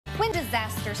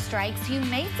disaster strikes, you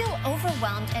may feel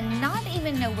overwhelmed and not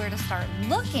even know where to start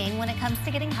looking when it comes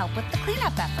to getting help with the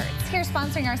cleanup efforts. Here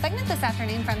sponsoring our segment this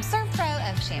afternoon from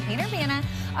Servpro of Champaign-Urbana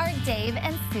are Dave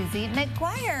and Susie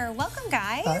McGuire. Welcome,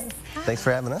 guys. Hi. Thanks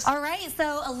for having us. All right,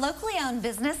 so a locally owned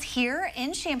business here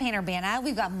in Champaign-Urbana.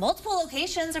 We've got multiple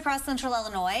locations across Central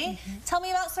Illinois. Tell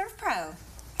me about Servpro.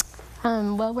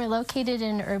 Well, we're located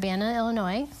in Urbana,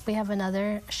 Illinois. We have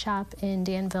another shop in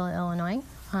Danville, Illinois.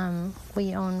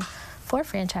 We own 4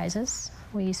 franchises.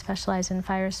 We specialize in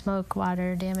fire, smoke,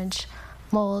 water damage,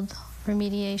 mold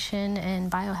remediation, and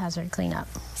biohazard cleanup.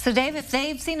 So, Dave, if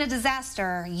they've seen a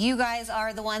disaster, you guys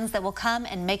are the ones that will come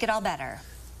and make it all better.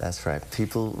 That's right.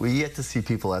 We get to see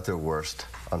people at their worst,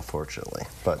 unfortunately,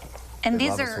 but they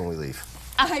love us when we leave.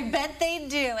 I bet they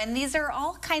do, and these are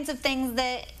all kinds of things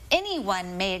that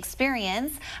anyone may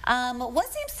experience. What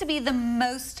seems to be the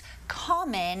most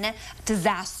common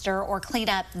disaster or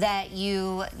cleanup that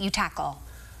you tackle?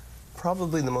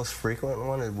 Probably the most frequent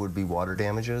one, it would be water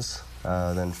damages,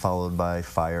 then followed by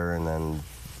fire, and then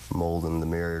mold and the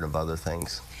myriad of other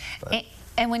things.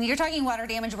 And when you're talking water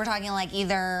damage, we're talking like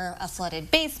either a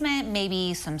flooded basement,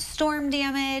 maybe some storm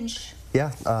damage.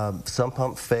 Yeah, some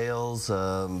pump fails,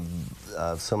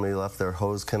 somebody left their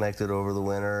hose connected over the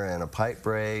winter and a pipe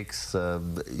breaks.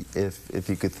 If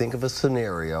you could think of a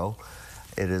scenario,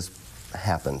 it has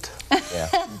happened. Yeah,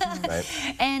 right.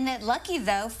 And lucky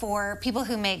though, for people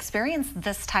who may experience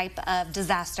this type of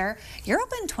disaster, you're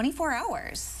open 24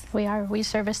 hours. We are. We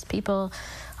service people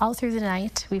all through the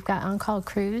night. We've got on-call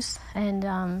crews,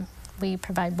 and we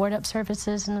provide board-up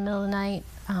services in the middle of the night,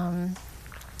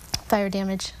 fire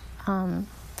damage,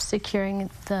 securing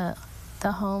the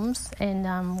homes,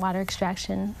 and water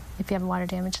extraction if you have water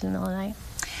damage in the middle of the night.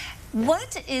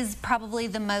 What is probably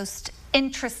the most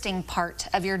interesting part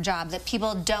of your job that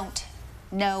people don't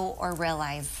know or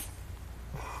realize?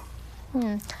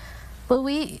 Well,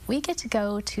 we get to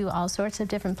go to all sorts of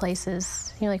different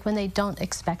places, you know, like when they don't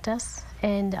expect us,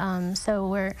 and so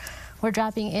we're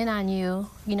dropping in on you,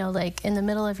 you know, like in the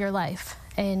middle of your life,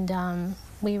 and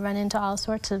we run into all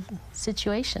sorts of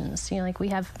situations. You know, like we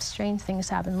have strange things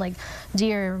happen, like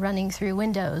deer running through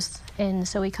windows, and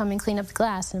so we come and clean up the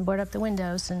glass and board up the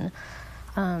windows, and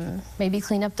maybe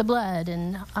clean up the blood,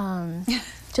 and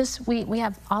just we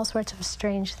have all sorts of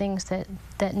strange things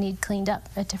that need cleaned up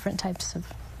at different types of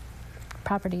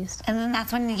properties. And then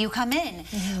that's when you come in.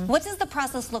 What does the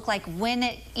process look like when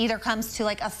it either comes to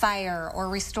like a fire or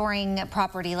restoring a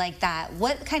property like that?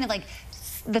 What kind of like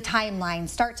the timeline,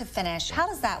 start to finish, how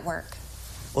does that work?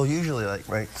 Well, usually,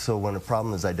 so when a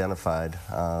problem is identified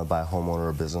by a homeowner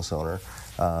or business owner,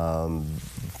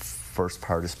 first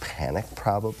part is panic,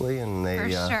 probably, and they...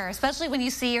 For sure, especially when you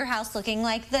see your house looking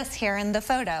like this here in the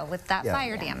photo with that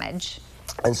fire damage.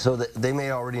 And so they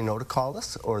may already know to call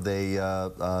us, or they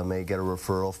may get a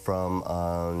referral from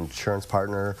an insurance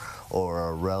partner or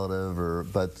a relative,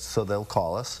 so they'll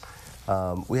call us.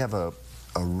 We have a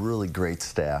really great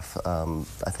staff.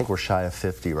 I think we're shy of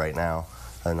 50 right now,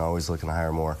 and always looking to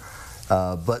hire more.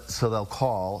 So they'll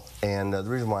call, and the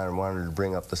reason why I wanted to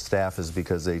bring up the staff is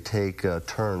because they take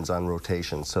turns on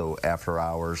rotation. So after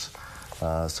hours,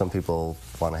 some people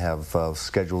want to have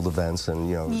scheduled events, and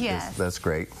you know, that's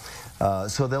great.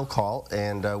 So they'll call,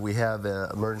 and we have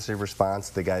emergency response.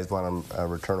 The guys want to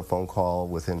return a phone call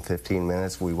within 15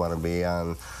 minutes. We want to be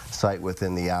on site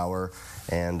within the hour.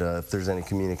 And if there's any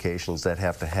communications that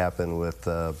have to happen with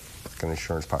like an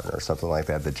insurance partner or something like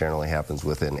that, that generally happens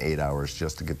within 8 hours,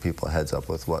 just to give people a heads up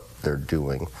with what they're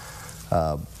doing.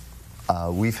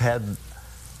 We've had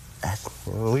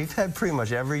pretty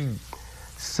much every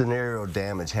scenario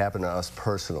damage happen to us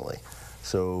personally.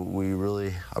 So we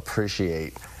really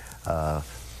appreciate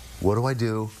what do I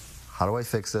do? How do I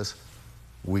fix this?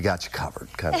 We got you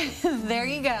covered, kind of. There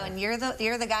you go, and you're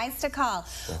the guys to call.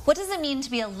 Yeah. What does it mean to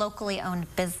be a locally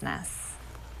owned business?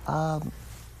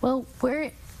 Well,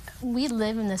 we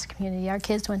live in this community. Our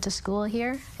kids went to school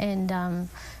here, and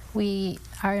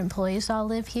our employees all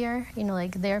live here. You know,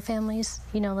 like their families,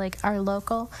 you know, like are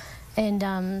local,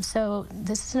 and so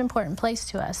this is an important place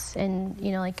to us. And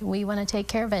you know, like we want to take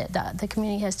care of it. The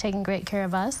community has taken great care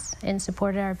of us and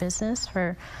supported our business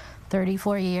for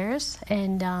 34 years,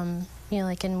 and you know,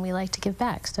 like, and we like to give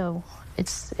back. So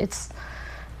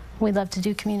we love to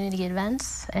do community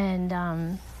events,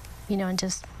 and you know, and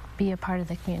just be a part of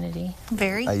the community.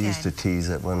 Very good. I used to tease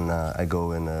that when I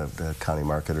go in the county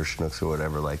market or Schnucks or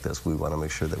whatever like this, we want to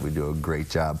make sure that we do a great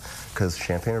job, because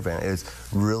Champaign-Urbana is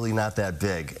really not that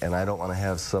big, and I don't want to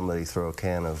have somebody throw a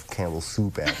can of Campbell's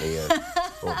soup at me.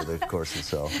 over the course of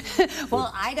so.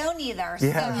 Well, I don't either.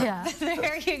 Yeah. So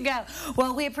there you go.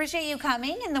 Well, we appreciate you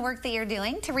coming and the work that you're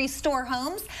doing to restore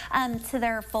homes to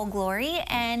their full glory.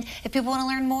 And if people want to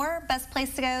learn more, best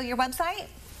place to go, your website?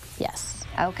 Yes.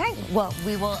 Okay, well,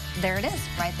 we will, there it is,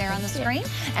 right there on the screen,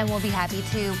 and we'll be happy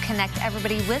to connect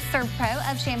everybody with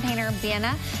Servpro of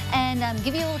Champaign-Urbana and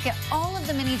give you a look at all of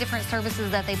the many different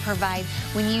services that they provide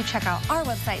when you check out our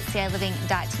website,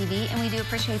 CILiving.tv, and we do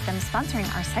appreciate them sponsoring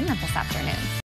our segment this afternoon.